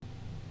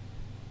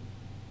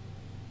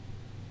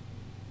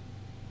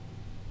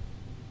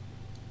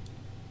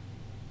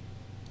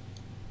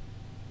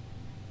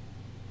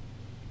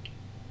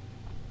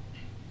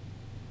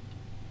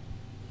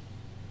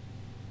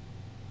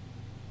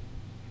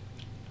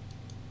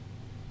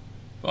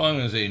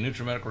Following is a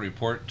NutriMedical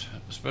report,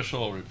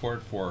 special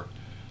report for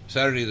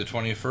Saturday the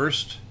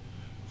 21st,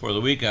 for the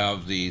week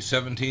of the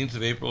 17th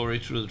of April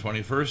right through the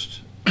 21st.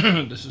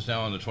 This is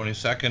now on the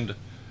 22nd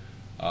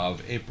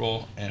of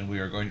April, and we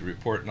are going to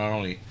report not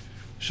only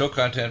show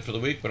content for the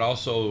week, but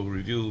also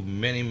review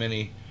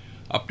many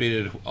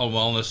updated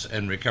wellness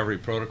and recovery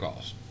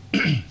protocols.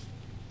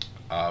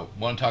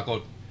 Want to talk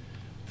about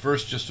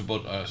first just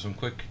about some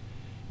quick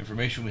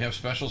information. We have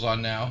specials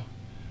on now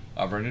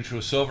of our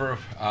Nutri Silver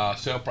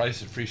sale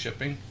price and free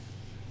shipping.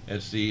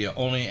 It's the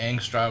only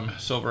angstrom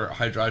silver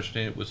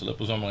hydrogenated with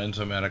liposomal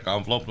enzymatic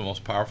envelope, the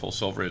most powerful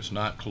silver. It's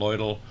not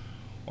colloidal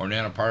or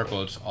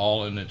nanoparticle. It's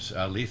all in its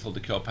lethal to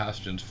kill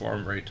pathogens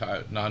form, very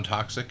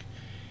non-toxic,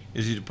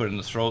 easy to put in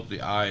the throat,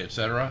 the eye,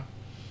 etc.,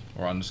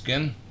 or on the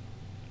skin.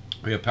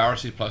 We have Power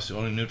C Plus, the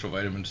only neutral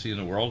vitamin C in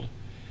the world.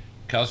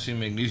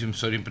 Calcium, magnesium,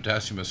 sodium,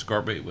 potassium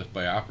ascorbate with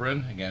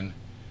A4M. Again,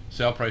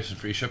 sale price and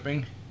free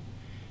shipping.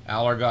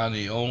 Allergon,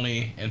 the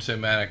only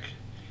enzymatic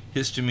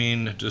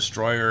histamine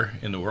destroyer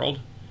in the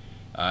world.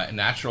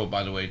 Natural,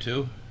 by the way,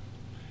 too.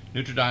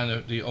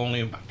 Nutridyne, the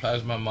only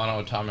plasma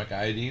monoatomic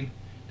iodine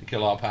to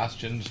kill all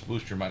pathogens,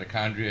 boost your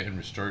mitochondria, and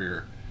restore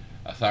your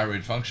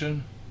thyroid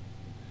function.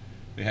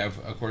 We have,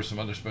 of course, some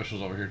other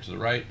specials over here to the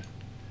right.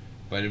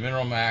 Vitamin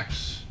Mineral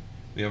Max.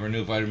 We have our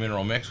new Vitamin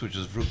Mineral Mix, which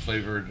is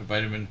fruit-flavored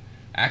vitamin,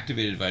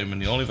 activated vitamin.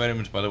 The only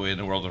vitamins, by the way, in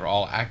the world that are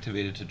all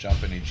activated to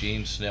jump any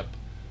gene, SNP,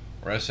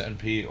 or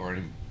SNP, or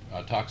any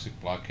toxic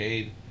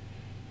blockade.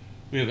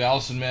 We have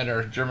Allicin Med,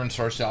 our German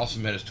source. Allicin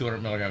Med is 200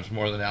 milligrams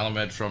more than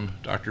Alamed from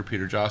Dr.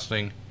 Peter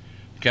Jostling,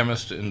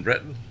 chemist in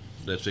Britain.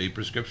 That's a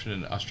prescription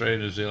in Australia,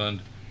 New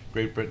Zealand,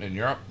 Great Britain, and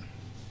Europe.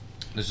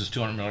 This is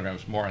 200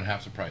 milligrams more and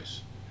half the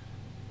price.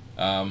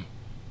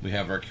 We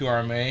have our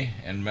QRMA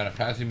and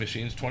Metapathy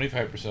machines,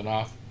 25%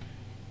 off.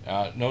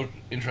 No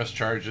interest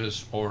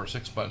charges or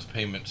 6 months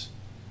payments,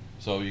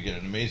 so you get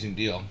an amazing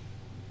deal.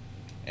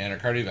 And our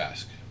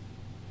Cardiovasc.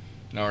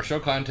 Now, our show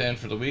content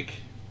for the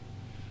week,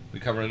 we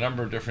cover a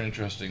number of different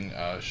interesting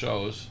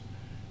shows,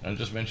 and I'll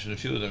just mention a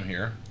few of them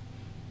here.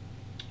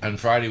 On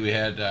Friday, we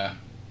had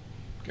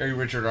Gary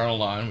Richard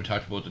Arnold on. We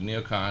talked about the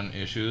neocon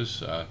issues,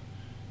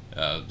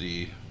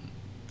 the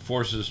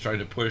forces trying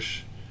to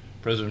push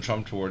President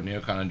Trump toward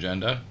neocon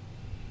agenda.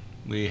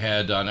 We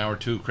had on hour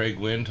 2 Craig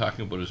Wynn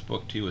talking about his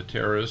book Tea with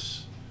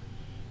Terrorists.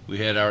 We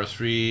had hour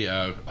 3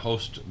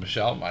 host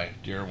Michelle, my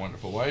dear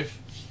wonderful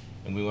wife,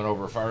 and we went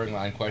over firing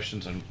line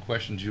questions and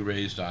questions you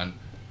raised on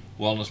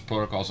wellness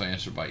protocols I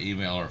answered by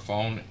email or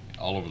phone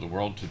all over the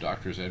world to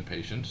doctors and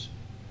patients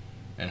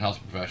and health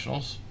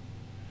professionals.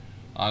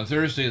 On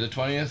Thursday the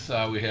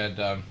 20th, we had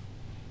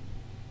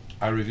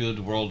I reviewed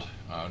the world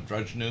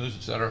Drudge News,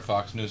 etc.,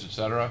 Fox News,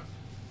 etc.,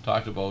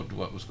 talked about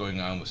what was going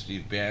on with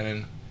Steve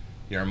Bannon,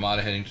 the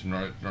Armada heading to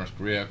North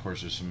Korea. Of course,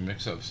 there's some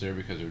mix-ups there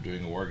because they're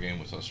doing a war game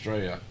with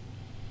Australia.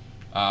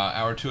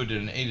 Hour 2 did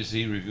an A to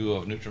Z review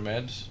of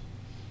NutriMeds.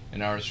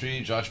 In hour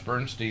 3, Josh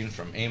Bernstein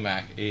from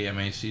AMAC,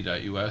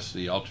 AMAC.US,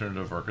 the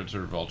alternative or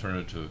conservative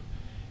alternative to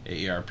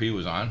AARP,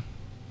 was on.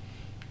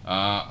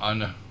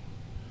 On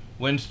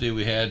Wednesday,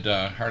 we had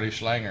Harley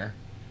Schlanger.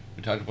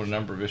 We talked about a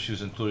number of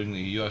issues, including the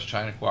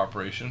U.S.-China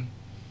cooperation,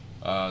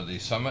 the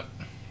summit,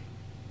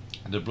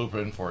 the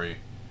blueprint for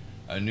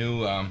a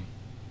new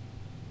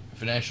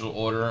financial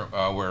order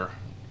where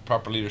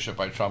proper leadership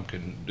by Trump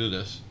can do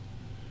this.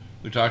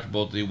 We talked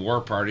about the war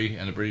party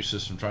and the British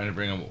system trying to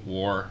bring a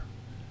war.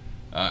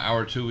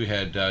 Hour 2, we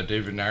had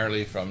David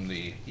Gnarly from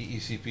the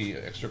EECP,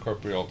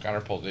 extracorporeal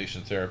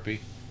counterpulsation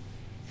therapy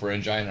for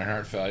angina and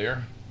heart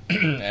failure.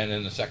 And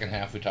in the second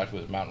half, we talked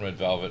with Mountain Red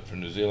Velvet from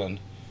New Zealand.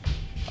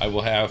 I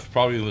will have,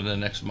 probably within the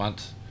next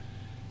month,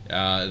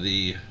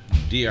 the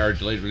DR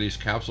delayed release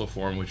capsule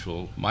form, which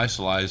will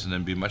micelize and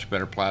then be a much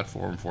better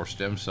platform for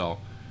stem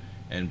cell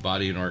and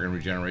body and organ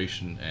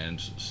regeneration and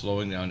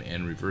slowing down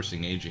and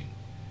reversing aging.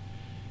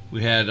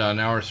 We had on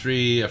hour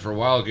 3, for a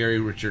while, Gary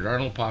Richard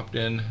Arnold popped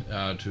in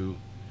to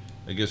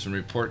give some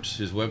reports.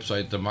 His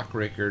website,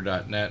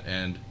 themuckraker.net,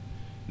 and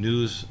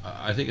news,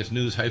 I think it's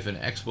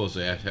news-expose.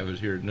 I have it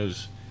here,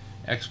 news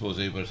expose,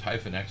 but it's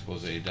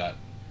 -expose.org.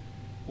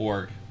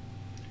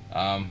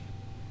 On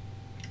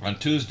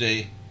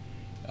Tuesday,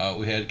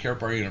 we had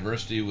CarePar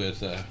University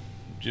with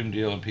Jim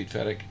Deal and Pete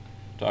Feddick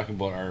talking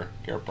about our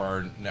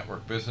CarePar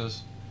network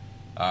business.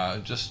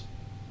 Just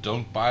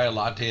don't buy a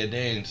latte a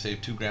day and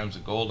save 2 grams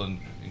of gold,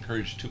 and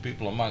encourage 2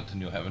 people a month, and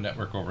you'll have a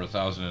network over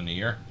 1,000 in a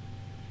year.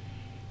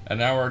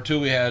 An hour or 2,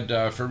 we had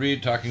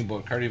Fareed talking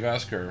about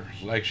Cardiovascular,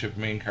 flagship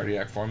main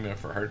cardiac formula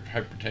for heart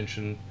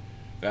hypertension,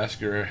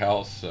 vascular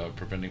health,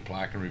 preventing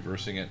plaque and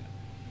reversing it.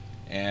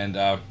 And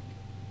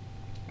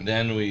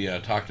then we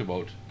talked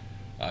about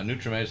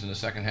NutriMeds in the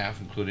second half,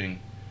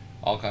 including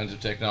all kinds of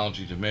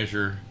technology to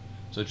measure,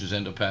 such as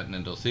endopat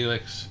and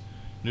endothelix,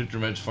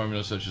 NutriMeds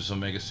formulas such as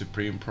Omega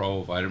Supreme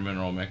Pro, Vitamin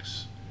Mineral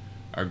Mix,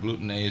 our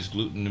Glutenase,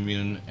 Gluten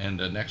Immune, and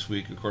next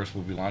week, of course,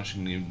 we'll be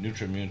launching the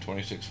NutriImmune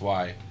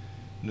 26Y,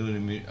 new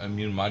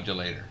immune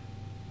modulator.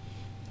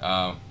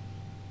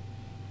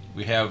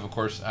 We have, of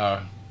course,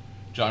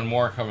 John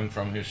Moore coming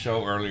from his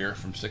show earlier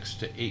from 6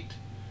 to 8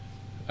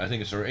 I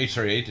think it's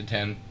 8 to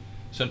 10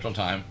 Central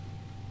Time.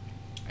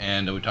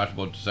 And we talked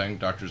about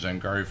Dr.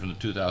 Zangari from the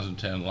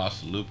 2010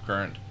 Lost the Loop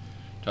current.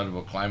 Talked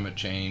about climate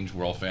change,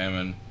 world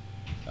famine,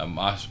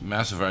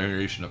 massive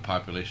variation of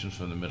populations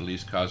from the Middle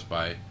East caused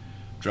by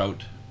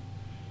drought.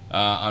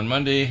 On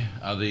Monday,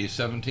 the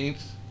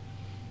 17th,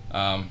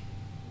 I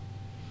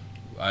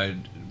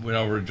went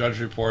over a judge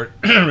report,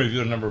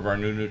 reviewed a number of our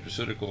new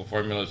nutraceutical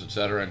formulas,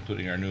 etc.,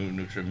 including our new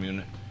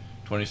NutriImmune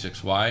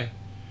 26Y.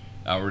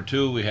 Hour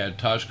 2, we had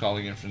Taj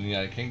calling in from the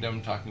United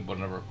Kingdom, talking about a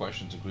number of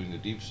questions, including the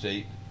deep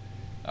state,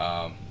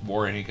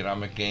 war and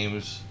economic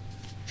games,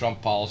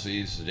 Trump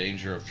policies, the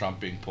danger of Trump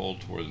being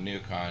pulled toward the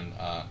neocon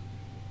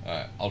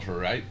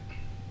ultra-right.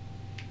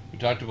 We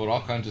talked about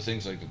all kinds of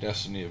things like the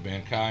destiny of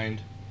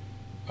mankind,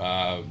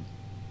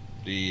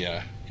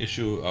 the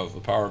issue of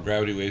the power of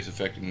gravity waves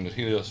affecting the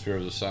heliosphere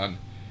of the sun,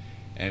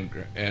 and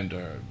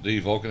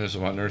the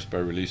volcanism on Earth by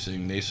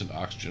releasing nascent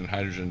oxygen and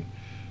hydrogen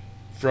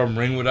from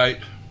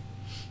ringwoodite.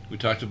 We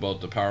talked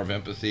about the power of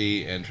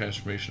empathy and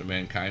transformation of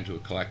mankind to a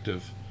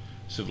collective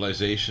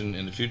civilization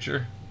in the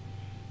future.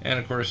 And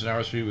of course, in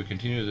hour 3, we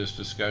continue this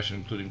discussion,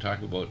 including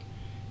talking about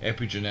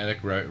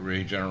epigenetic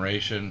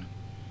regeneration,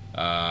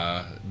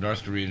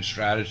 North Korean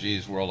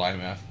strategies, World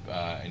IMF,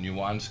 and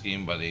yuan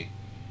scheme.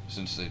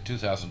 Since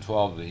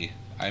 2012, the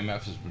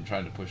IMF has been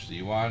trying to push the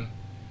yuan.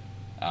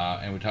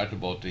 And we talked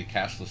about the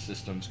cashless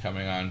systems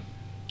coming on.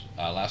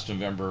 Last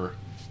November,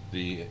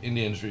 the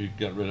Indians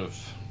got rid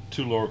of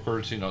 2 lower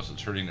currency notes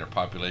that's hurting their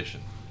population.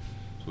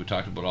 So we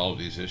talked about all of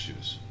these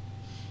issues.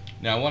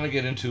 Now I want to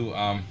get into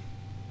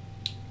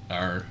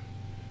our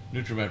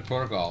NutriMed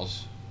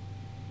protocols,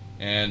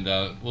 and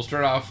we'll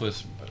start off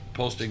with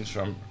postings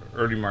from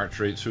early March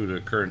right through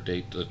to current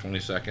date, the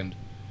 22nd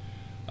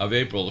of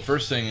April. The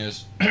first thing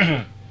is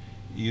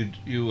you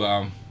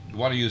want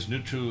to use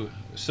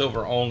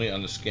NutriSilver only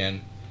on the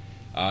skin.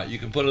 You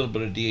can put a little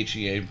bit of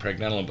DHEA and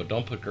pregnenolone, but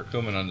don't put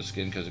curcumin on the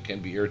skin because it can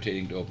be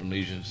irritating to open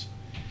lesions.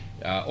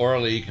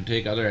 Orally, you can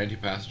take other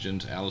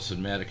antipathogens, allicin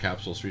med, a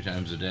capsule 3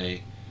 times a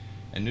day,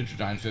 and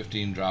Nutridyne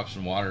 15 drops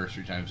in water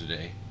 3 times a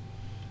day.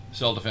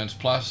 Cell Defense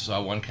Plus,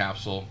 1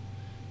 capsule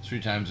 3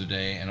 times a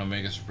day, and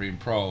Omega Supreme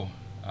Pro,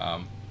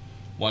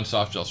 1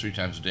 soft gel 3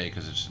 times a day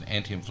because it's an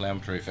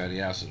anti-inflammatory fatty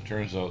acid. It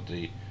turns out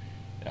the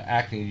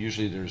acne,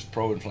 usually there's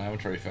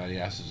pro-inflammatory fatty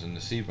acids in the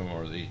sebum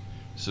or the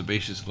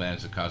sebaceous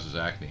glands that causes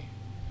acne.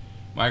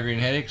 Migraine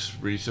headaches,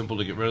 really simple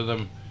to get rid of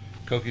them.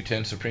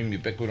 CoQ10 Supreme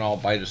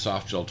Ubiquinol, bite a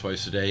soft gel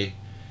twice a day.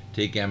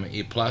 Take Gamma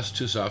E+,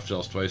 2 soft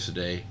gels twice a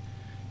day.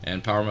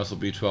 And Power Methyl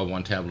B12,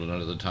 1 tablet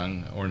under the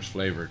tongue, orange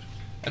flavored.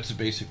 That's the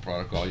basic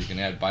protocol. You can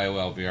add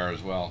Bio-LVR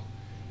as well.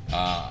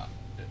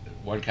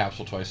 1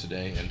 capsule twice a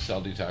day, and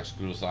Cell Detox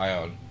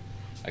Glutathione,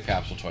 a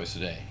capsule twice a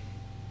day.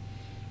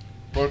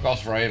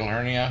 Protocols for hiatal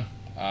hernia.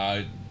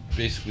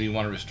 Basically, you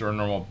want to restore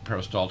normal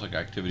peristaltic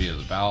activity of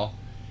the bowel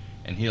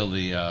and heal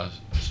the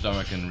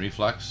stomach and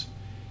reflux.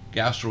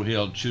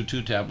 GastroHeal, chew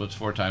 2 tablets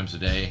 4 times a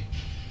day.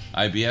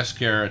 IBS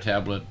Care, a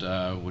tablet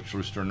which will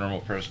restore normal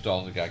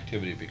peristaltic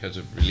activity because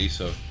of release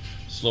of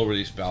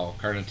slow-release bowel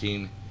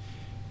carnitine.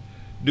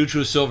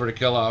 NutriSilver to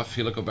kill off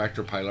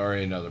Helicobacter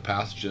pylori and other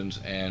pathogens,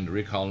 and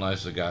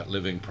recolonize the gut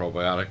living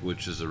probiotic,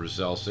 which is the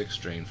Rizal 6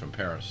 strain from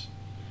Paris.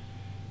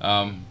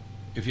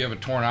 If you have a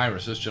torn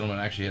iris, this gentleman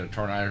actually had a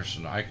torn iris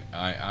and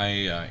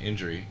eye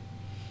injury,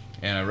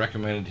 and I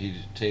recommended he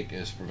take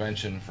as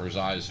prevention for his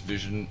eyes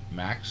Vision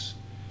Max,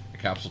 a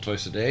capsule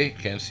twice a day,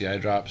 Can-C eye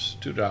drops,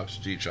 2 drops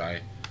to each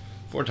eye,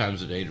 4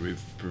 times a day to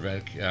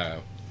prevent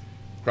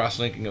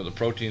cross-linking of the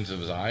proteins of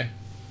his eye.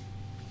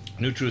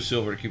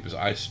 NutriSilver to keep his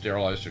eyes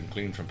sterilized and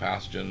clean from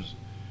pathogens,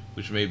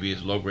 which may be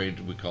as low-grade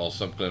we call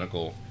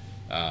subclinical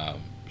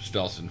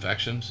stealth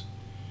infections.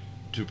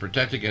 To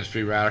protect against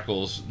free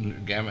radicals,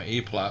 Gamma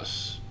E+,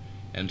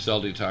 and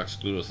Cell Detox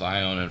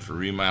Glutathione, and for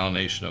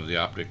remyelination of the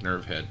optic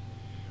nerve head,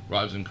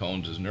 rods and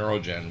cones is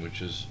Neurogen,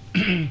 which is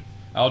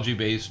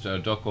algae-based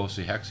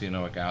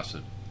docosahexaenoic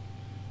acid,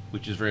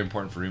 which is very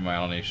important for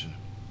remyelination.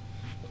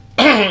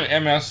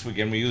 MS,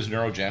 again, we use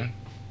Neurogen,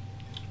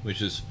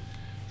 which is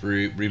for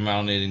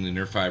remyelinating the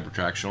nerve fiber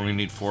tract. You only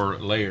need 4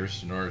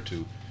 layers in order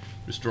to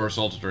restore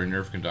saltatory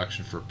nerve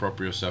conduction for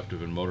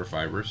proprioceptive and motor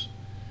fibers,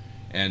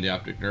 and the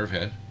optic nerve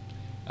head.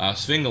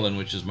 Sphingolin,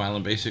 which is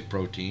myelin basic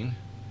protein.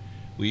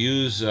 We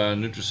use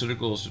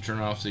nutraceuticals to turn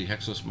off the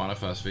hexose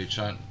monophosphate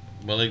shunt,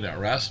 malignant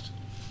rest,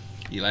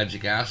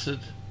 ellagic acid,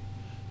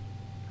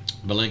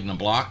 malignant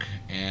block,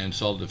 and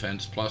Cell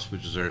Defense Plus,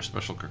 which is our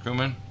special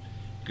curcumin.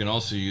 You can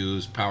also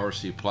use Power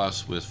C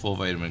Plus with full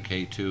vitamin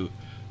K2.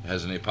 It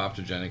has an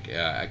apoptogenic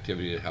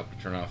activity to help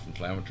to turn off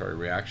inflammatory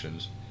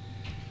reactions.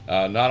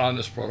 Not on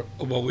this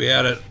protocol, what we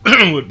added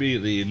would be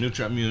the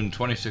NutriImmune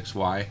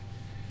 26Y,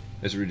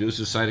 as it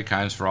reduces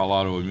cytokines for all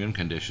autoimmune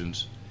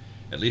conditions.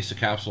 At least a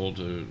capsule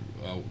to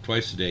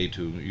twice a day.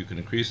 You can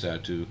increase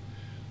that to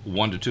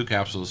 1 to 2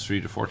 capsules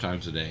 3 to 4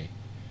 times a day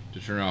to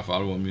turn off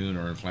autoimmune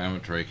or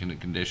inflammatory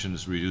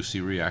conditions, reduce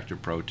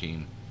C-reactive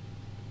protein,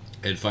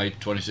 and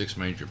fight 26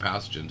 major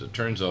pathogens. It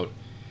turns out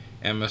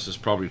MS is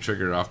probably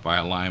triggered off by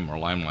a Lyme or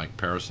Lyme-like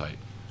parasite.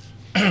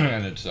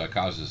 and it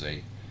causes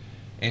a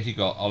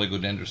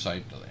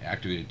anti-oligodendrocyte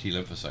activated T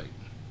lymphocyte.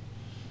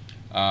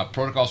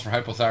 Protocols for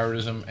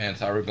hypothyroidism and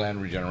thyroid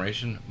gland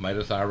regeneration.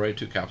 Mitothyroid,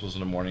 2 capsules in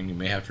the morning. You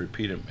may have to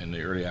repeat them in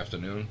the early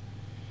afternoon.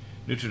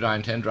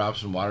 Nutridyne, 10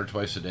 drops in water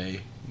twice a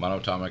day.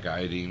 Monatomic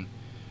iodine.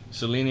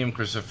 Selenium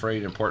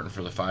cruciferate, important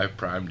for the 5'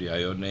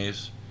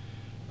 deiodinase.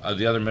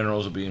 The other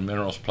minerals will be in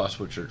Minerals Plus,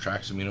 which are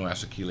trace amino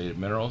acid chelated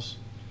minerals.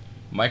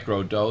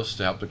 Micro dose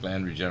to help the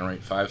gland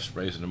regenerate. 5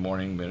 sprays in the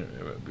morning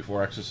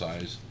before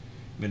exercise,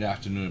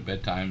 mid-afternoon at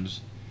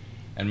bedtimes.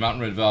 And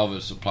Mountain Red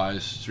Velvet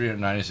supplies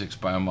 396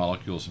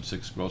 biomolecules and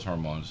 6 growth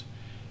hormones.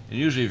 And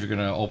usually, if you're going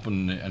to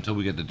open until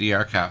we get the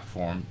DR cap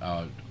form,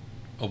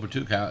 open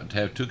to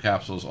have 2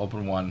 capsules.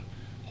 Open one,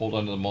 hold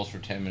under the most for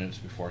 10 minutes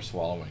before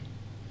swallowing.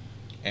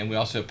 And we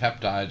also have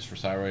peptides for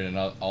thyroid and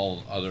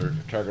all other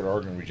target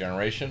organ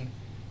regeneration.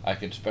 I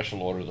can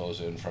special order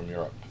those in from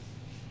Europe.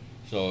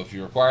 So if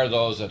you require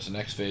those, that's the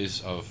next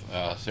phase of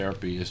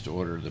therapy, is to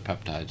order the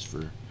peptides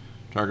for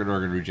target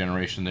organ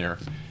regeneration there.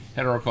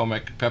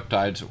 Heterochromic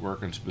peptides that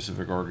work on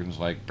specific organs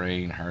like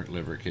brain, heart,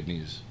 liver,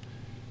 kidneys,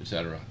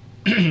 etc.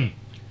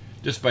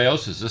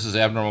 Dysbiosis. This is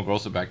abnormal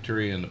growth of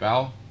bacteria in the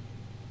bowel.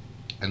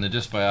 And the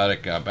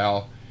dysbiotic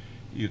bowel,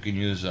 you can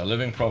use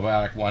Living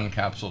Probiotic 1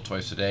 capsule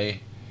twice a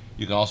day.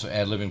 You can also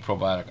add Living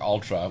Probiotic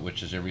Ultra,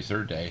 which is every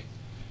 3rd day.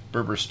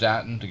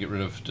 Berberstatin to get rid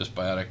of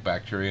dysbiotic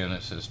bacteria, and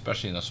it's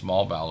especially in the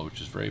small bowel,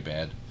 which is very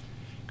bad.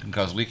 It can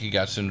cause leaky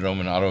gut syndrome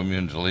and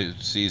autoimmune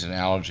disease and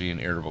allergy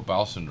and irritable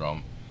bowel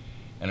syndrome.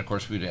 And of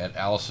course, we'd add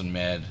Allison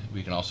Med.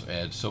 We can also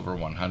add Silver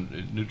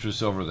 100,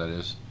 Nutrisilver, that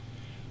is,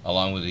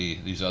 along with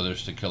these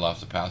others to kill off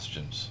the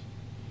pathogens.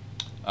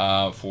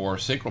 For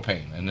sacral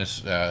pain, and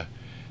this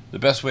the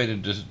best way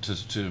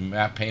to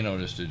map pain out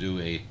is to do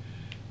a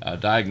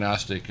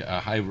diagnostic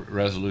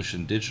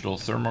high-resolution digital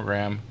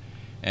thermogram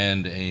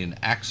and an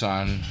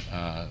Acam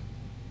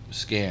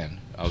scan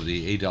of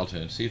the A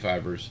delta and C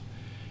fibers.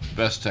 The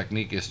best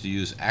technique is to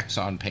use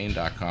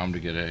axonpain.com to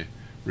get a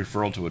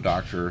referral to a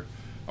doctor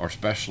or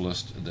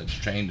specialist that's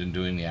trained in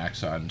doing the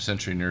axon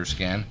sensory nerve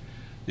scan.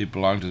 They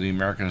belong to the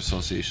American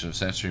Association of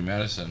Sensory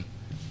Medicine.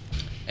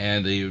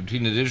 And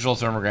between the digital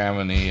thermogram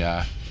and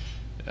the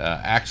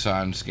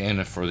Axon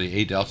scan for the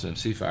A delta and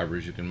C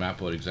fibers, you can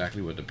map out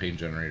exactly what the pain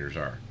generators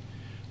are.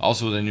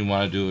 Also, then you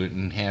want to do an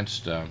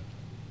enhanced CT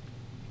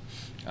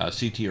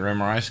or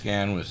MRI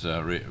scan with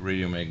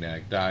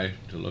radiomagnetic dye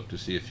to look to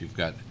see if you've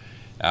got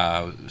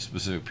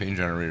specific pain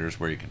generators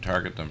where you can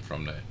target them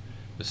from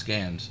the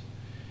scans.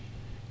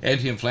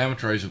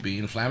 Anti-inflammatories would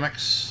be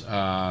Inflamex.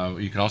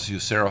 You can also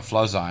use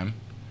Serofluzyme,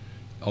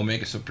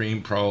 Omega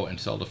Supreme Pro, and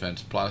Cell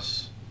Defense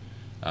Plus.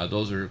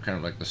 Those are kind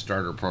of like the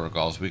starter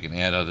protocols. We can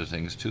add other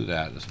things to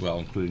that as well,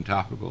 including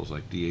topicals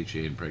like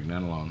DHA and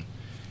pregnenolone.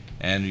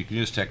 And you can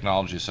use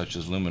technologies such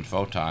as Lumen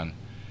Photon,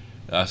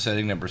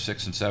 setting number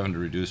 6 and 7 to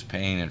reduce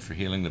pain, and for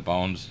healing the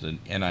bones, the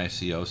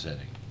NICO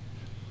setting.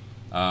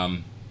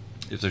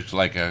 If there's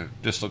like a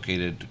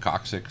dislocated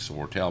coccyx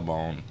or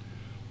tailbone,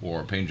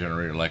 or a pain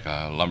generator like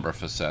a lumbar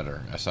facet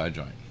or SI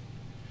joint.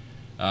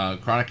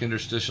 Chronic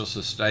interstitial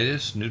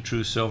cystitis,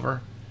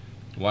 Nutrisilver,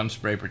 1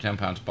 spray per 10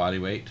 pounds body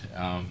weight,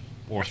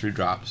 or 3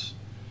 drops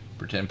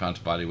per 10 pounds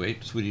body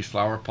weight. Swedish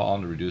flower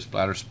pollen to reduce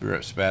bladder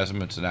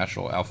spasm. It's a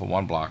natural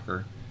alpha-1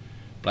 blocker.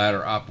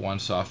 Bladder up, 1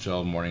 soft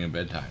gel morning and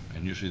bedtime,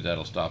 and usually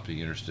that'll stop the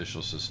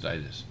interstitial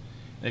cystitis.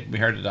 It can be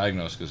hard to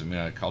diagnose because it may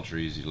not culture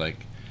easy,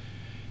 like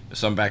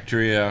some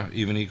bacteria,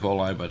 even E.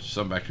 coli, but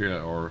some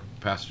bacteria or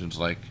pathogens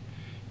like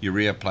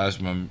Urea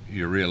plasmum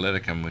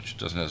ureolyticum, which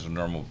doesn't have a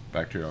normal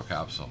bacterial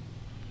capsule.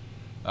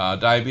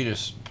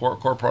 Diabetes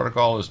core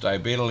protocol is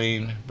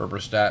diabetoline,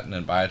 berberstatin,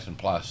 and biotin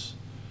plus.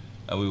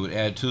 We would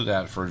add to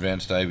that for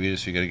advanced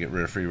diabetes. You got to get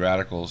rid of free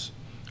radicals.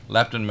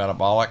 Leptin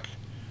metabolic,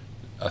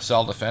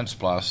 cell defense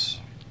plus,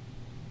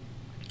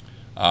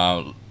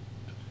 cell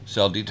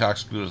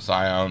detox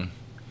glutathione,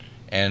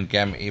 and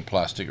gamma E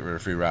plus to get rid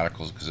of free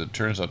radicals, because it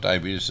turns out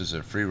diabetes is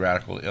a free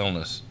radical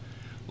illness.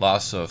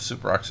 Loss of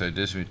superoxide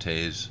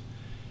dismutase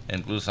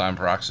and glutathione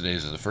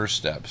peroxidase are the first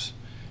steps,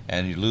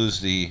 and you lose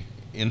the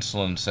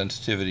insulin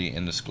sensitivity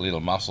in the skeletal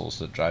muscles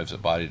that drives the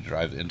body to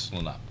drive the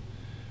insulin up.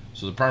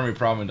 So the primary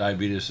problem in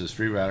diabetes is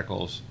free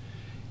radicals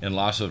and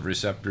loss of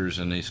receptors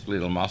in the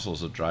skeletal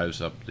muscles that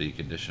drives up the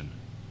condition.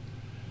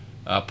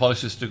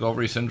 Polycystic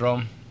ovary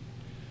syndrome,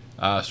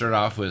 start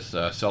off with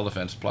Cell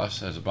Defense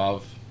Plus as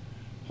above,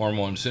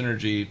 hormone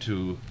synergy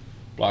to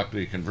block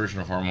the conversion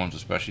of hormones,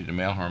 especially to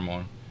male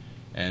hormone,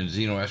 and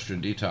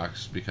xenoestrogen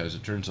detox, because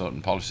it turns out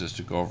in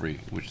polycystic ovary,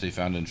 which they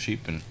found in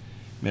sheep in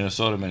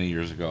Minnesota many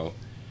years ago,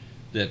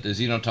 that the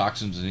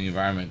xenotoxins in the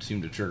environment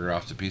seem to trigger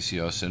off the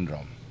PCO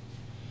syndrome.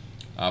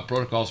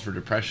 Protocols for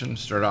depression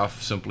start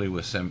off simply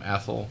with some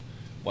ethyl,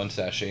 1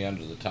 sachet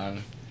under the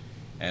tongue,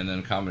 and then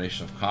a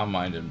combination of Calm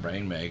Mind and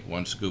Brain Mag,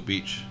 1 scoop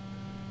each,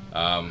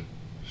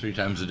 3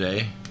 times a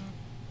day,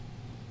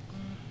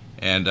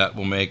 and that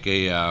will make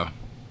a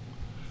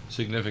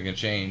significant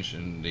change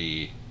in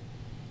the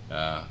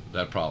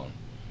that problem.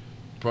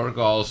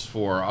 Protocols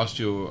for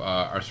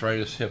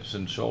osteoarthritis, hips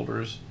and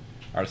shoulders,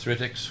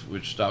 arthritics,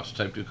 which stops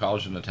type 2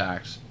 collagen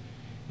attacks,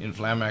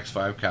 Inflamax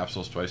 5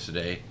 capsules twice a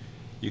day.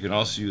 You can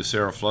also use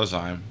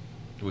seroflozyme,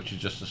 which is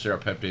just the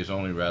serapeptase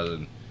only rather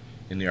than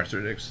in the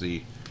arthritics.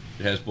 It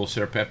has both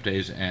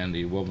serapeptase and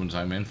the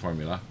Wobenzyme N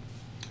formula.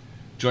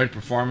 Joint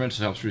performance,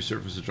 it helps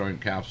resurface the joint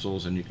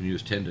capsules, and you can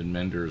use tendon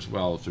mender as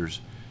well if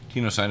there's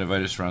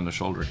tenosynovitis around the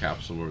shoulder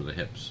capsule or the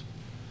hips.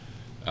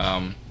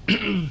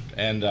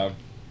 And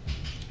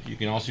you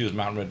can also use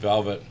mountain red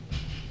velvet,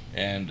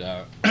 and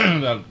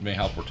that may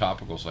help with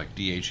topicals like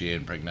DHEA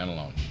and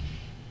pregnenolone.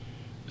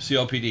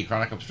 COPD,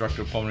 chronic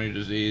obstructive pulmonary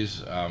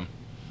disease,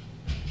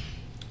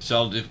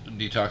 cell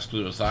detox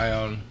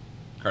glutathione,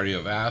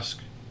 cardiovasc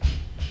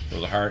for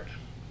the heart,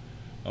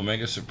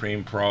 Omega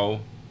Supreme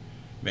Pro,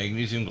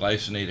 magnesium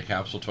glycinate, a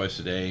capsule twice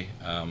a day,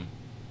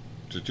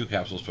 to 2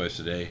 capsules twice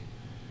a day,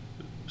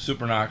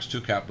 Supernox 2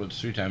 caplets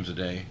 3 times a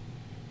day,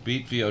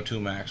 Beet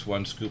VO2 Max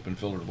 1 scoop in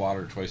filtered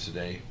water twice a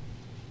day.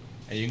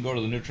 And you can go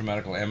to the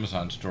NutriMedical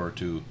Amazon store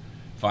to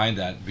find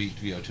that Beet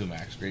VO2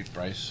 Max, great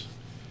price.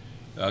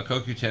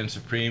 CoQ10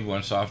 Supreme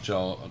 1 soft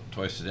gel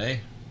twice a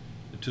day,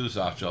 2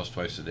 soft gels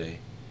twice a day,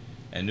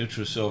 and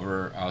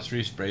NutriSilver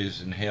 3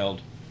 sprays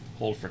inhaled,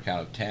 hold for a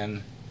count of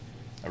 10,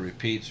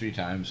 repeat 3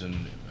 times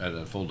and at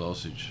a full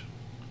dosage.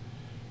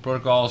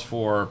 Protocols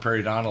for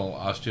periodontal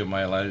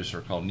osteomyelitis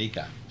are called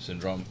NECA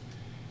syndrome.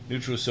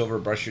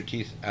 NutriSilver, brush your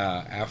teeth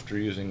after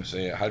using,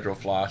 say, a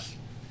hydrofloss,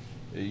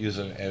 use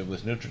it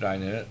with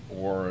Nutridyne in it,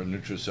 or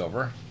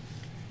NutriSilver.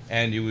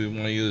 And you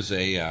want to use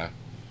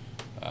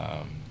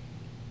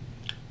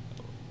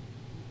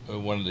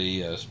one of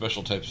the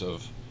special types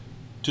of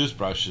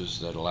toothbrushes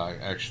that will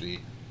actually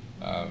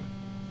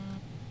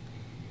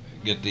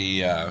get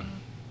the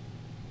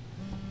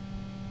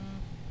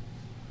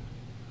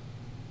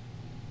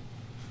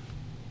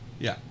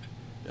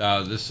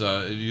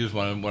use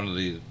one of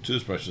the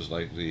toothbrushes,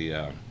 like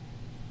the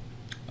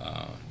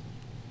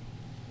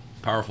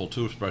powerful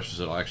toothbrushes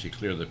that will actually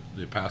clear the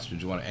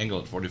pathogens. You want to angle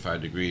it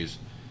 45 degrees.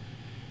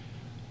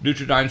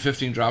 Nutridyne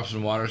 15 drops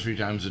in water 3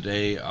 times a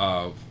day,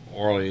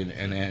 orally,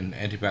 and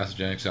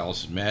antipathogenic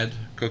salicylate med.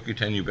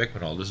 CoQ10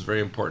 ubiquinol. This is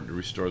very important to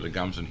restore the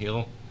gums and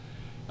heal.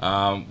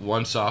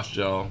 1 soft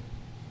gel,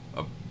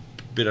 a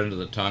bit under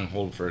the tongue,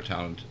 hold for a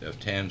count of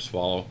 10,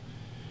 swallow.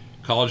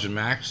 Collagen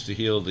Max to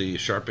heal the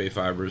sharp A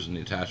fibers and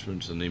the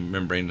attachments and the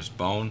membranous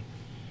bone.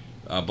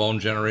 Bone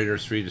Generator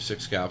 3 to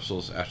 6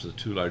 capsules after the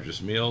 2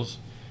 largest meals.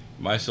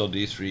 Micelle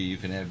D3, you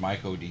can add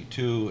Myco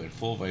D2 and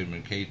full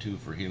vitamin K2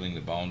 for healing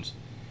the bones.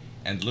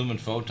 And Lumen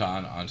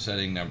Photon on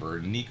setting number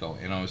NICO,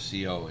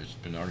 N-O-C-O. It's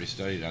been already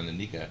studied on the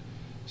NECA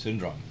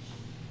syndrome.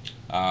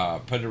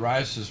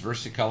 Pityriasis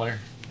versicolor,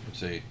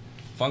 it's a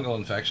fungal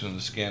infection of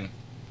the skin.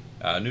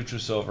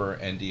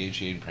 NutriSilver and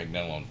DHEA and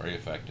pregnenolone, very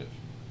effective.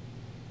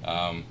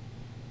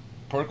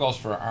 Protocols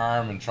for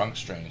arm and trunk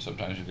strain.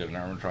 Sometimes you get an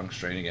arm and trunk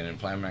strain, again,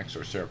 Inflamax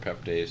or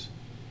serapeptase.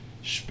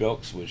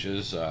 Spilks, which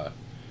is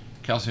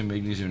calcium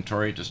magnesium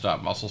taurate to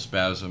stop muscle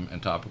spasm,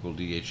 and topical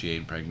DHEA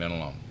and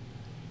pregnenolone.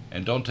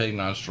 And don't take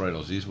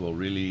non-steroidals. These will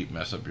really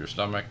mess up your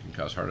stomach and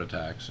cause heart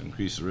attacks,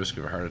 increase the risk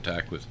of a heart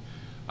attack with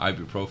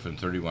ibuprofen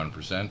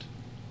 31%.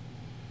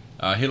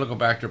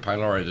 Helicobacter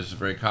pylori, this is a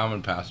very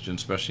common pathogen,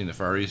 especially in the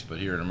Far East, but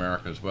here in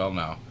America as well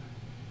now.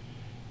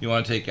 You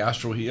want to take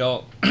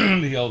GastroHeal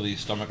to heal the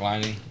stomach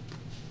lining.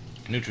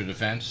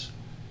 NutriDefense,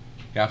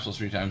 capsules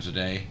 3 times a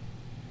day.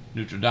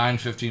 Nutridyne,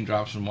 15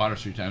 drops in water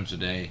 3 times a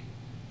day.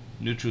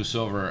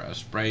 NutriSilver, a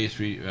spray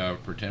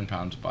per 10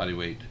 pounds body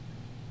weight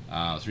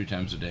 3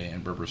 times a day,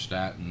 and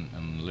berberstatin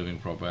and Living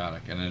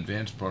Probiotic. And an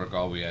advanced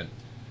protocol, we had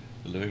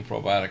the Living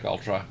Probiotic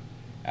Ultra,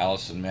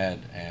 Allison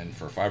Med, and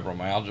for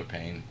fibromyalgia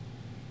pain,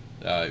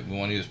 we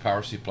want to use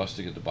Power C Plus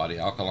to get the body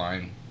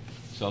alkaline,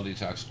 cell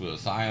detox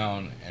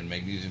glutathione, and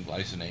magnesium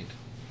glycinate.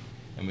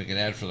 And we can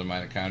add for the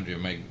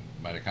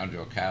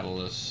mitochondrial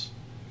catalyst,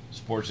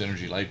 sports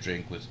energy light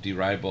drink with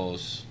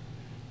D-ribose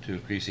to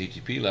increase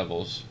ATP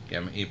levels,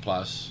 gamma E+.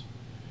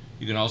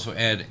 You can also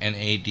add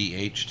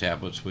NADH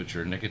tablets, which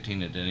are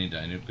nicotine adenine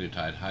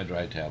dinucleotide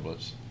hydride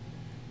tablets.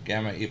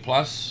 Gamma E+,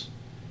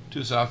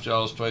 2 soft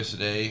gels twice a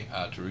day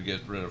to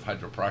get rid of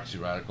hydroperoxy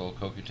radical.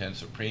 CoQ10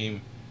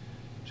 Supreme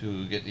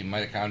to get the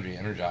mitochondria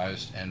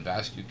energized, and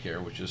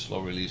VascuCare, which is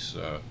slow-release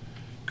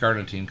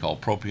carnitine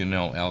called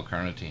propionyl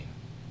L-carnitine.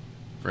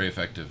 Very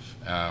effective.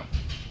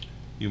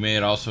 You may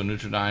add also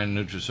Nutridyne,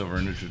 NutriSilver,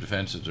 and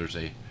NutriDefense if there's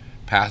a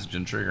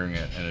pathogen triggering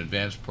it. An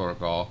advanced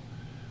protocol,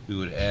 we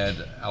would add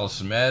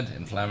Allison Med,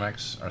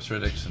 Inflamax,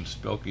 arthritics, and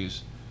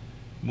Spilkies.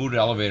 Mood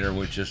Elevator,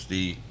 which is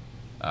the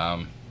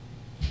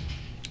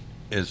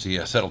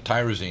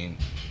acetyltyrosine,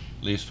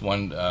 at least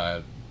 1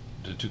 to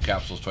 2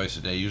 capsules twice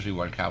a day, usually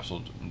 1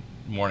 capsule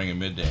morning and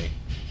midday.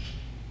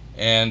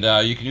 And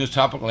you can use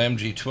topical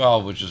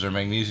MG12, which is our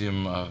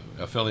magnesium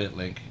affiliate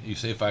link. You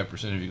save 5%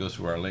 if you go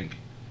through our link.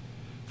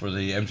 For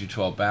the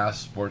MG12 bath,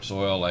 sports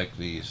oil, like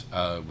the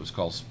what's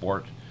called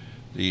Sport,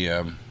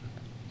 the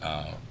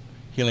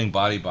Healing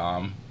Body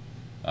Balm.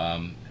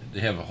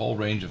 They have a whole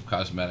range of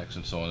cosmetics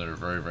and so on that are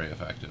very, very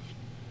effective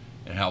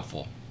and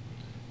helpful.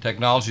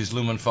 Technologies: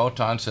 Lumen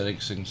Photon,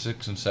 settings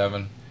 6 and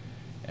 7,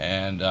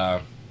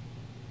 And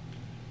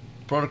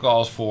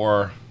protocols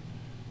for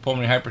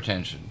pulmonary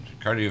hypertension,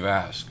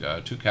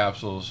 cardiovascular, 2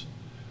 capsules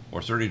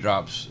or 30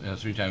 drops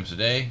 3 times a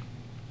day.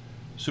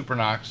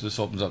 Supernox, this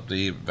opens up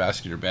the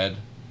vascular bed.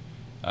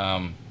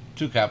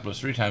 2 capsules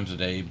 3 times a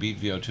day, beat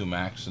VO2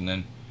 max, and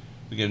then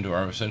we get into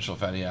our essential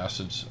fatty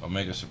acids,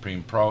 Omega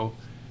Supreme Pro.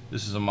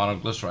 This is a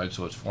monoglyceride,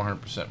 so it's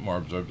 400% more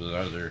absorbed than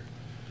other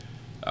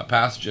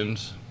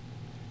pathogens,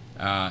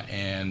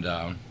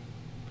 and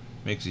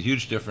makes a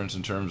huge difference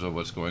in terms of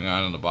what's going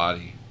on in the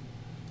body.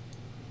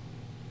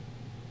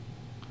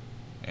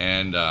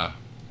 And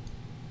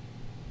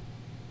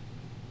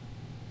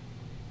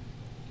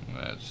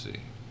let's see,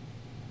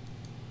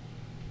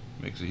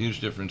 makes a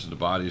huge difference in the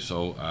body,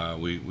 so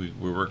we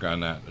work on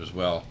that as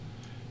well.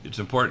 It's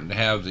important to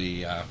have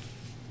the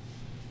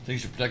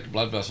things to protect the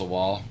blood vessel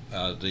wall.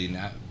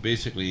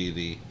 Basically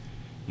the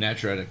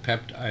natriuretic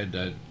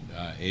peptide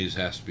A's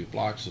has to be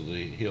blocked, so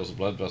the heals the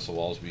blood vessel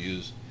walls. We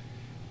use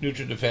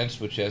NutriDefense,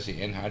 which has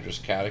the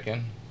anhydrous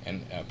catechin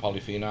and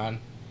polyphenol,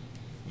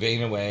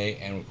 Vein Away,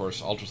 and of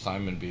course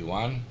ultrathymine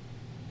B1,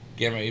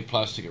 Gamma E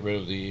Plus to get rid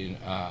of the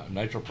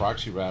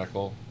nitroproxy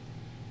radical,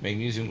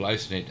 magnesium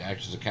glycinate to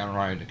act as a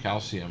counteragent to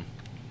calcium,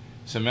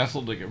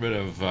 Simethyl to get rid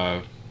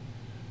of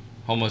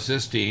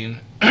homocysteine,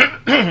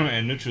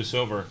 and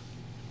NutriSilver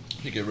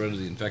to get rid of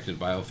the infected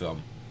biofilm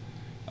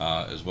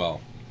as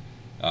well.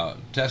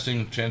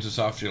 Testing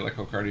transesophageal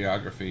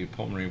echocardiography,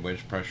 pulmonary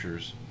wedge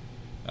pressures.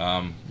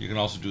 You can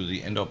also do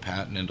the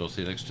endopat and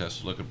endothelix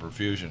test to look at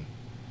perfusion.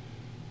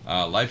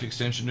 Life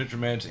extension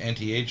NutriMeds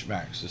anti-age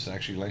max. This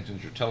actually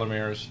lengthens your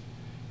telomeres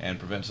and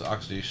prevents the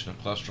oxidation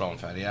of cholesterol and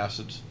fatty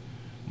acids.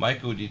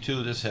 Myco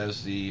D2, this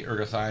has the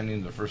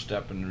ergothioneine. The first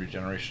step in the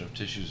regeneration of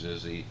tissues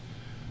is the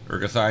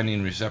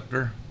ergothioneine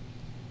receptor.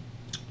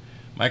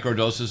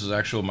 Microdoses is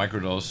actual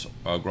microdose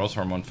growth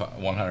hormone,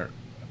 100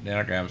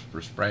 nanograms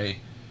per spray.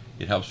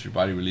 It helps your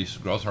body release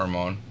growth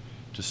hormone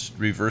to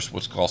reverse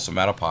what's called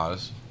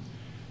somatopause.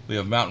 We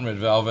have Mountain Red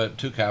Velvet,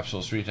 2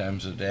 capsules 3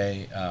 times a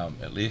day,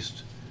 at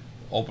least.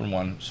 Open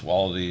one,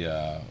 swallow the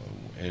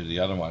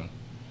other one.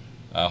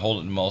 Hold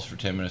it in mouth for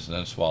 10 minutes and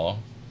then swallow.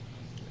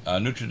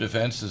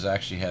 NutriDefense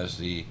actually has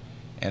the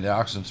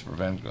antioxidants to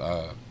prevent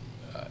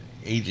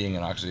aging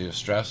and oxidative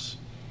stress.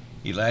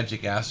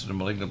 Ellagic acid and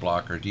malignant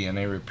blocker,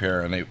 DNA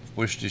repair, and they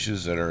push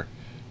tissues that are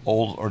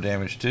old or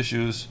damaged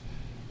tissues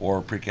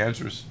or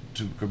precancerous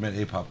to prevent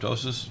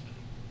apoptosis.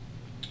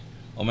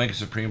 Omega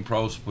Supreme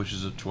Pro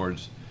pushes it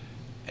towards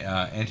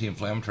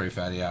anti-inflammatory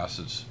fatty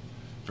acids,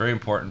 very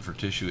important for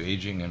tissue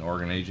aging and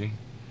organ aging.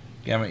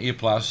 Gamma E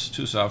Plus,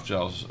 2 soft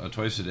gels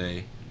twice a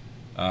day.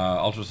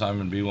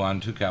 Ultrathymine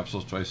B1, 2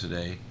 capsules twice a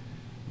day.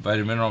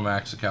 Vitamineral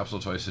Max, a capsule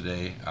twice a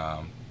day.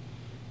 And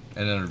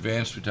then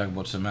advanced, we talk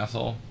about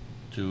Simethyl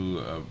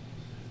to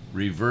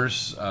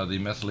reverse the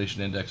methylation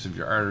index of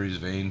your arteries,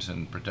 veins,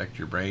 and protect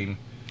your brain.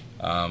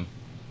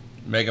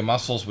 Mega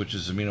Muscles, which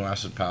is amino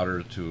acid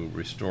powder to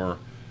restore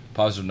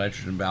positive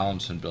nitrogen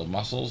balance and build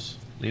muscles.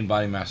 Lean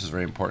body mass is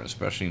very important,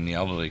 especially in the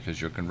elderly,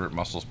 because you'll convert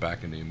muscles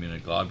back into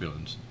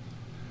immunoglobulins.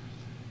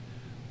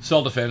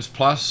 Cell Defense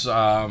Plus,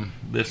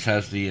 this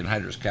has the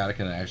anhydrous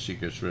catechin that actually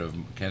gets rid of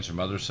cancer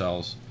mother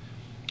cells.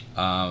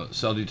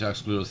 Cell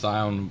Detox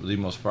Glutathione, the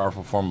most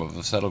powerful form of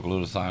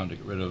acetylglutathione to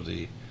get rid of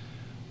the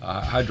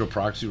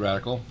hydroproxy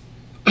radical.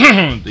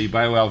 The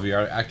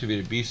bioalveolar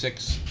activated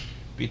B6,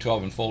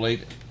 B12, and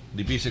folate.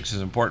 The B6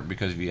 is important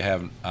because if you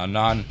have a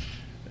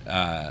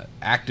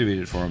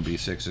non-activated form of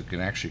B6, it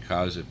can actually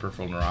cause a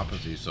peripheral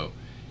neuropathy. So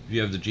if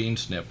you have the gene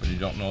SNP and you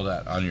don't know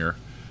that on your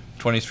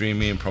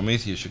 23andMe and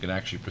Prometheus, you can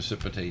actually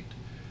precipitate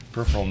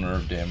peripheral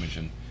nerve damage.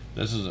 And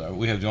this is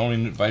we have the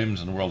only vitamins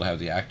in the world to have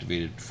the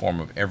activated form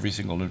of every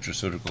single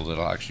nutraceutical that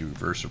will actually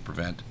reverse or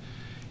prevent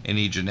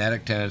any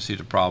genetic tendency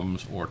to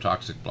problems or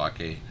toxic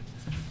blockade.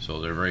 So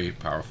they're very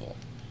powerful.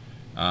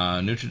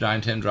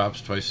 Nutridyne 10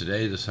 drops twice a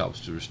day. This helps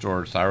to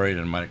restore thyroid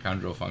and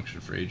mitochondrial function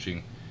for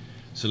aging.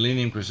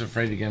 Selenium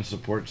cruciferate again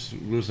supports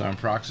glutathione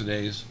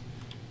peroxidase.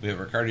 We have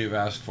our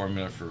cardiovascular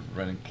formula for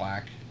preventing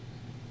plaque.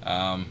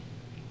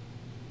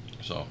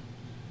 So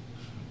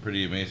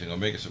pretty amazing.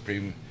 Omega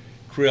Supreme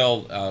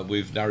Krill,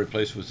 we've now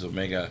replaced with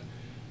Omega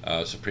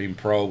Supreme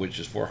Pro, which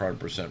is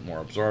 400% more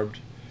absorbed.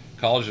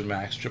 Collagen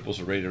Max triples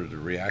the rate of the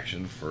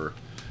reaction for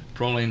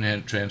proline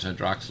and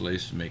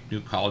transhydroxylase to make new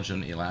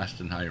collagen,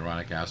 elastin,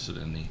 hyaluronic acid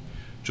in the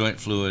joint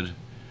fluid,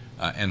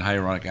 and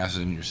hyaluronic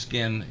acid in your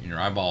skin, in your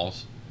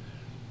eyeballs,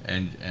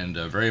 and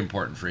very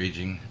important for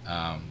aging.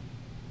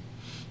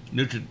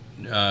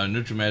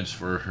 NutriMeds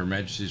for Her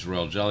Majesty's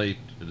Royal Jelly.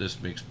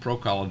 This makes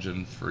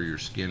pro-collagen for your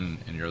skin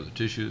and your other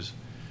tissues.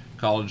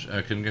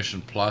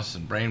 Cognition Plus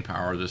and Brain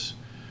Power. This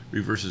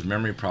reverses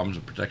memory problems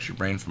and protects your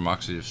brain from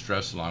oxidative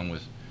stress, along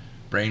with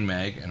Brain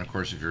Mag. And of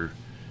course, if you're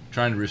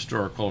trying to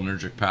restore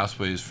cholinergic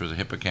pathways for the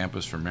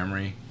hippocampus for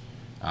memory,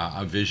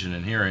 vision,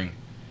 and hearing,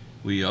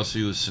 we also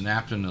use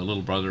synaptin, the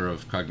little brother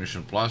of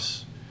Cognition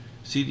Plus,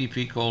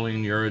 CDP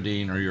choline,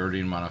 uridine or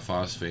uridine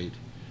monophosphate,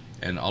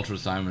 and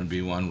ultrathymine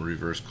B1 will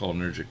reverse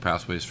cholinergic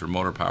pathways for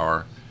motor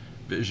power,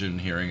 vision,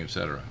 hearing,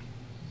 etc.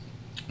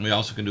 We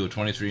also can do a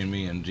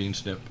 23andMe and gene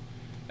snip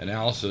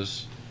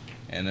analysis,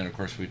 and then of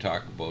course we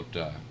talk about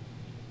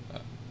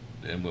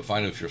and we'll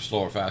find out if you're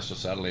slow or fast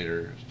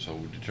acetylator, so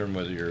we determine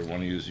whether you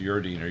want to use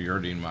uridine or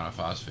uridine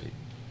monophosphate.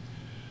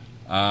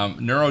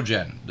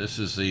 Neurogen, this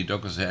is the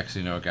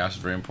docosahexaenoic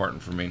acid, very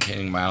important for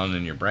maintaining myelin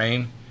in your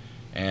brain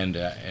and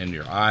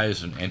your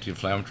eyes, and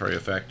anti-inflammatory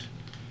effect.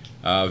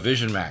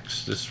 Vision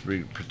Max, this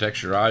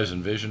protects your eyes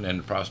and vision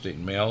and prostate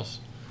in males.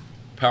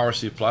 Power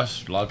C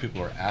Plus, a lot of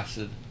people are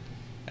acid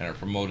and are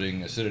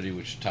promoting acidity,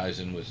 which ties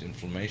in with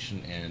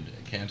inflammation and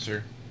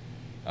cancer.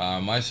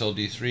 Micelle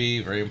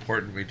D3, very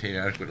important, maintain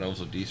adequate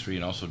levels of D3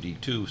 and also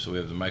D2, so we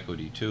have the Myco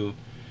D2,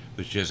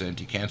 which has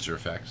anti-cancer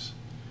effects.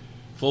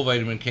 Full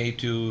vitamin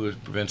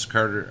K2 prevents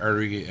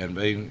artery and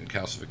vein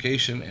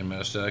calcification and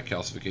metastatic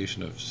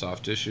calcification of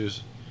soft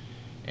tissues,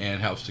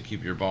 and helps to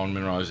keep your bone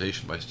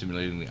mineralization by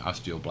stimulating the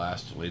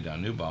osteoblast to lay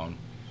down new bone,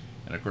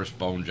 and of course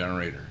bone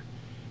generator.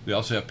 We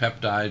also have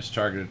peptides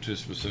targeted to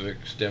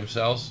specific stem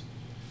cells.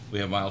 We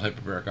have mild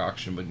hyperbaric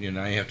oxygen, but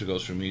now you have to go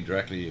through me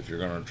directly if you're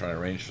going to try to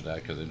arrange for that,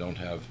 because I don't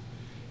have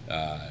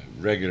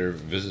regular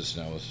visits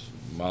now with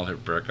mild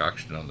hyperbaric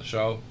oxygen on the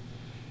show.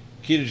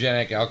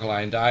 Ketogenic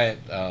alkaline diet,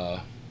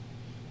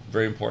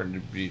 very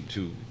important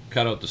to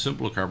cut out the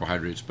simple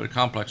carbohydrates, but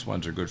complex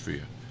ones are good for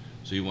you.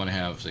 So you want to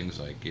have things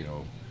like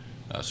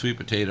sweet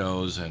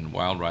potatoes and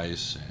wild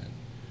rice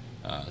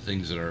and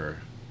things that are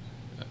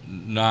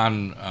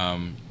non-toxic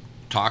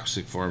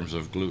forms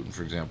of gluten,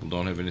 for example.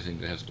 Don't have anything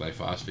that has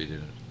glyphosate in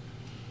it.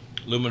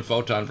 Lumen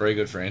Photon, very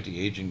good for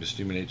anti-aging, to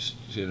stimulate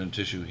skin and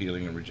tissue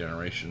healing and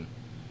regeneration.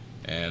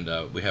 And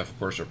we have, of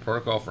course, our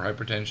protocol for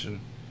hypertension.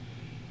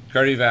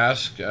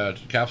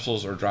 Cardiovasc,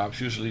 capsules or drops,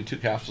 usually 2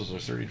 capsules or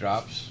 30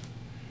 drops.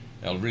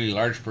 A really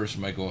large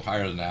person might go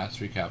higher than that,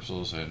 3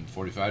 capsules and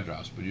 45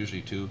 drops, but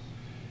usually 2.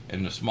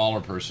 And a smaller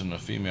person, a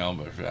female,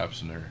 but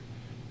perhaps in their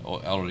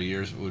elderly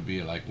years, it would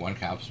be like 1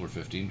 capsule or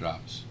 15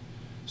 drops.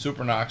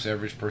 Supernox,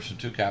 average person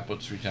 2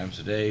 caplets 3 times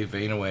a day.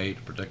 Vein Away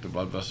to protect the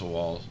blood vessel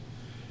walls.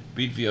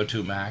 Beat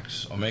VO2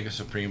 Max, Omega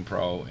Supreme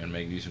Pro, and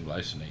Magnesium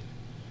Glycinate.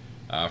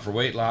 For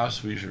weight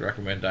loss, we usually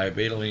recommend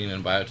Diabetoline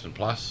and Biotin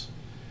Plus.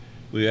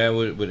 We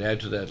would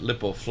add to that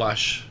Lipo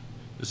Flush.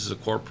 This is a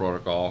core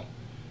protocol.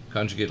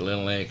 Conjugate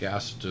linoleic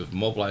acid to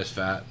mobilize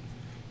fat.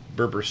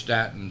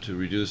 Berberstatin to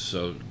reduce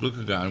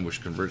glucagon,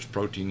 which converts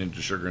protein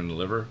into sugar in the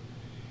liver.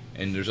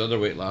 And there's other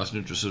weight loss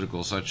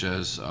nutraceuticals such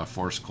as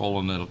Force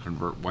Colon that'll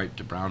convert white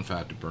to brown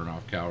fat to burn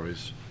off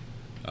calories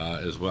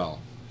as well.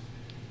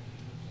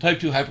 Type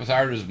 2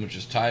 hypothyroidism, which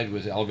is tied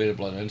with elevated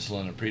blood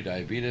insulin and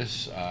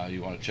prediabetes.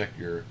 You want to check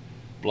your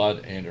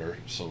blood and or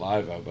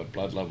saliva, but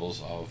blood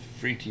levels of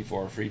free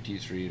T4, free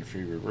T3, and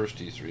free reverse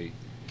T3.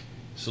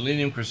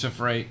 Selenium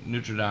cruciferate,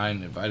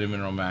 Nutridyne, and Vitamin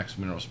Mineral Max,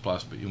 Minerals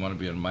Plus, but you want to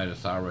be on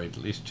mitothyroid,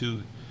 at least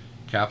 2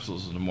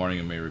 capsules in the morning,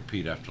 and may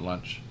repeat after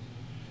lunch.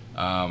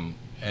 And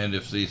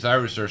if the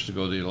thyroid starts to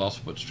go, they'll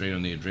also put strain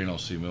on the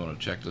adrenals, so you may want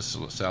to check the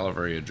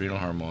salivary adrenal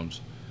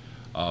hormones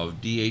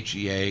of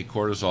DHEA,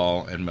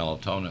 cortisol, and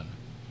melatonin,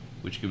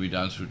 which can be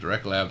done through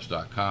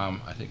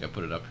directlabs.com. I think I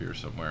put it up here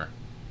somewhere.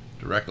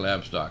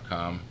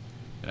 directlabs.com,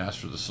 and ask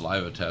for the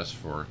saliva test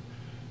for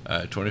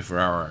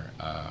 24-hour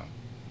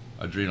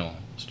adrenal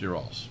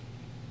sterols.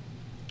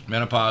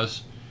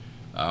 Menopause,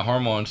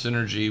 hormone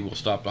synergy will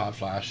stop hot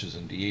flashes,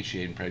 and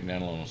DHEA and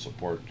pregnenolone will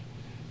support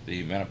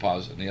the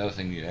menopause. And the other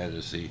thing you add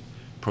is the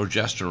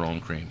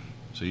progesterone cream.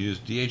 So use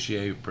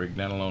DHEA,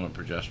 pregnenolone, and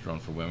progesterone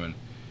for women,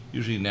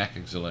 usually neck,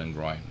 axilla, and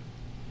groin.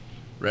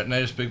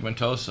 Retinitis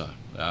pigmentosa,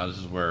 this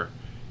is where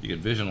you get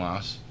vision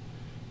loss.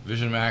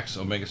 Vision Max,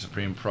 Omega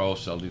Supreme Pro,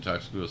 Cell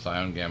Detox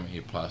Glutathione, Gamma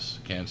E+,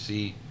 Can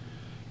C,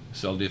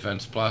 Cell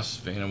Defense Plus,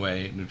 Vein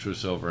Away,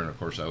 NutriSilver, and of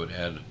course I would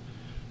add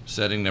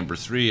setting number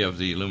 3 of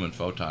the Lumen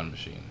Photon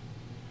machine.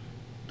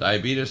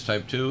 Diabetes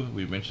type 2,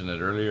 we mentioned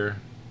that earlier.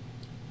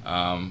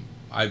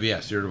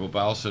 IBS, irritable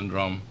bowel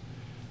syndrome,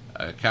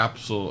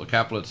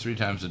 caplets 3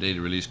 times a day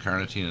to release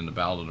carnitine in the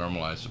bowel to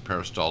normalize the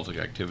peristaltic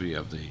activity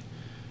of the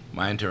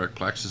myenteric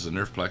plexus and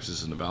nerve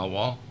plexus in the bowel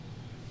wall.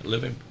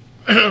 Living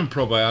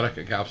probiotic,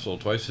 a capsule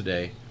twice a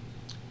day.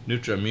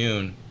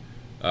 Nutrimune,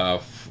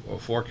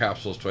 4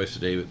 capsules twice a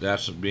day, but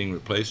that's being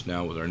replaced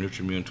now with our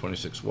Nutrimune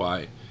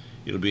 26Y.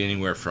 It'll be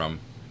anywhere from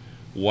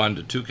 1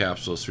 to 2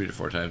 capsules 3 to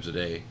 4 times a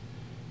day,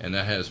 and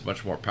that has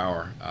much more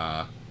power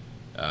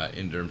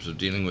in terms of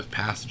dealing with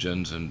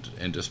pathogens and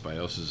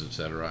dysbiosis,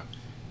 etc.,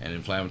 and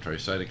inflammatory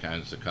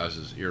cytokines that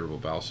causes irritable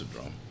bowel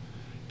syndrome.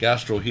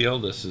 Gastro Heal,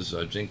 this is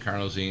zinc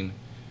carnosine,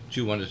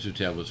 chew 1 to 2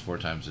 tablets 4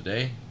 times a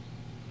day.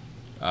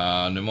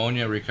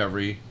 Pneumonia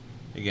recovery,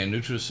 again,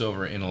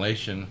 NutriSilver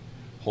inhalation,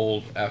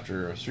 hold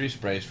after 3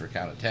 sprays for a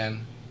count of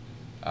 10,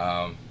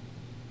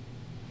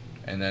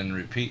 and then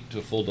repeat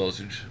to full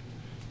dosage.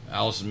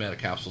 Allison Med, a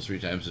capsule 3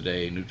 times a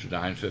day.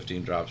 Nutridyne,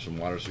 15 drops from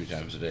water 3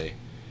 times a day.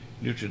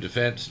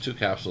 NutriDefense, 2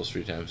 capsules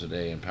 3 times a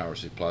day, and Power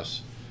C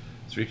Plus,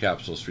 3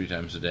 capsules 3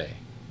 times a day.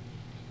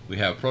 We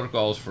have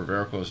protocols for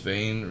varicose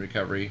vein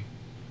recovery.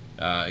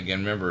 Again,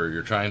 remember,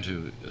 you're trying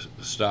to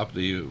stop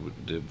the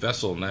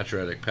vessel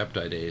natriuretic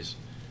peptidase,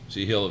 so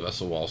you heal the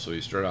vessel wall. So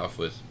you start off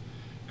with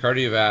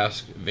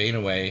Cardiovasc, Vein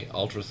Away,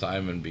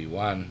 Ultrathiamine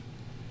B1.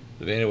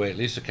 The Vein Away, at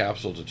least a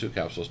capsule to 2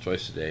 capsules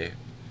twice a day.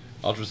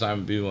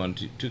 Ultrathiamine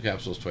B1, 2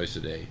 capsules twice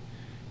a day.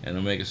 And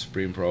Omega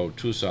Supreme Pro,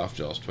 2 soft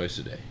gels twice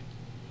a day.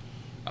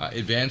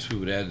 Advanced, we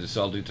would add the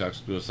Cell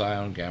Detox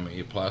Glutathione, Gamma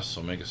A+,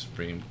 Omega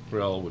Supreme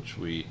Krill, which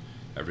we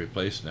have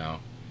replaced now.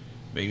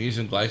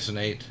 Magnesium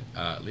glycinate,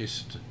 at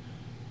least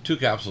 2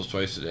 capsules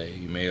twice a day.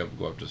 You may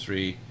go up to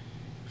 3.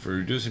 For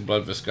reducing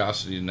blood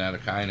viscosity and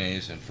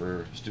nattokinase, and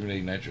for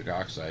stimulating nitric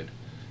oxide,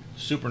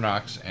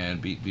 Supernox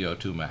and Beat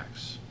VO2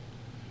 Max.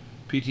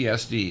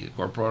 PTSD, the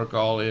core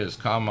protocol is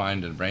Calm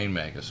Mind and Brain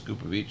Mag, a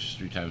scoop of each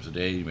 3 times a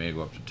day. You may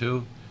go up to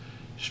 2.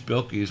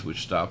 Spilkes,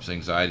 which stops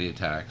anxiety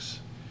attacks.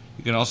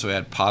 You can also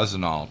add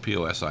Posinol,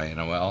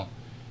 Posinol,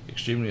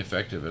 extremely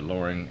effective at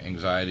lowering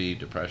anxiety,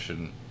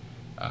 depression,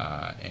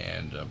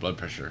 and blood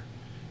pressure.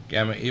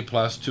 Gamma A+,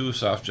 2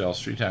 soft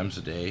gels 3 times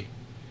a day.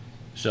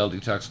 Cell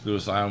Detox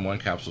Glutathione, 1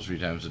 capsule 3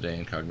 times a day,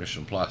 and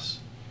Cognition Plus,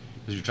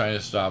 because you're trying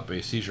to stop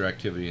a seizure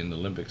activity in the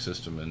limbic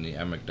system and the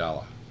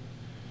amygdala.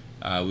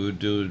 We would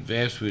do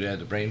advanced, we'd add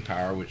the brain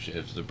power, which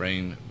is the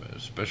brain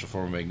special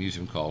form of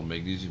magnesium called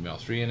magnesium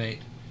L-threonate.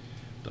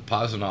 The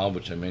Posinol,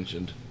 which I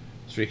mentioned,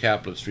 3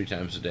 caplets 3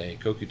 times a day.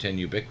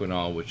 CoQ10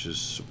 ubiquinol, which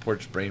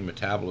supports brain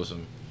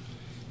metabolism.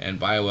 And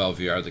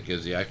BioLVR, that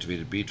gives the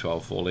activated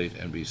B12,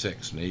 folate, and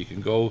B6. Now you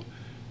can go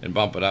and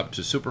bump it up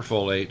to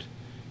superfolate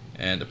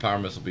and the power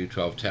methyl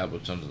B12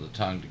 tablets under the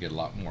tongue to get a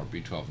lot more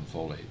B12 and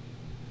folate.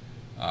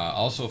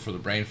 Also for the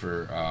brain,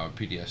 for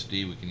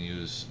PTSD, we can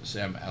use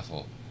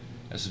SAM-ethyl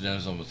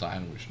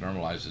acetaminophen, which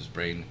normalizes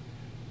brain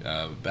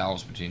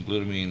balance between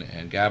glutamine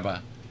and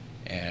GABA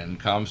and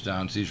calms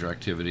down seizure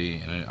activity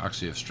and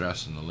oxidative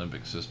stress in the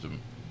limbic system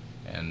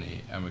and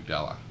the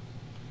amygdala.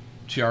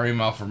 TRE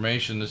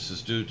malformation, this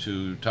is due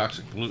to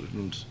toxic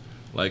pollutants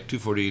like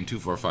 2,4-D and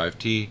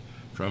 2,4,5-T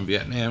from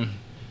Vietnam.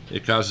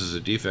 It causes a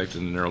defect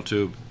in the neural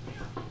tube.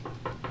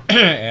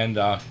 And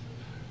the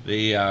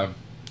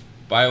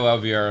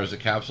BioLVR is a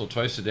capsule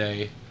twice a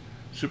day,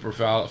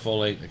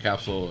 superfolate, a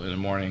capsule in the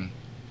morning,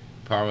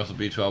 power methyl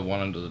B12,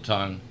 1 under the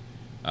tongue,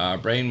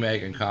 Brain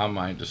Mag and Calm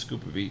Mind, a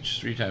scoop of each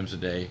 3 times a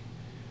day,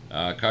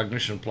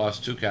 Cognition Plus,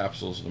 2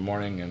 capsules in the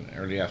morning and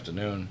early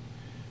afternoon,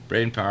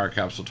 Brain Power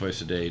capsule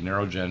twice a day,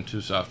 Neurogen, 2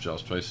 soft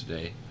gels twice a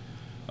day,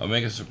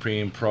 Omega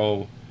Supreme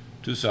Pro,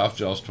 2 soft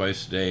gels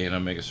twice a day, and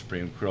Omega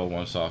Supreme Krill,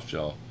 1 soft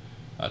gel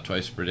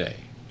twice per day.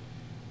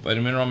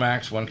 Vitamin Mineral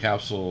Max, 1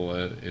 capsule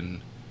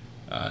in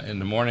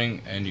the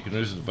morning, and you can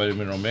use the Vitamin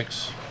Mineral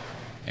Mix.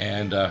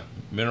 And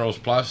Minerals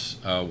Plus,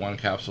 1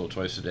 capsule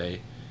twice a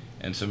day,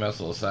 and some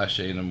methyl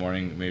sachet in the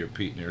morning, may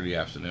repeat in the early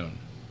afternoon.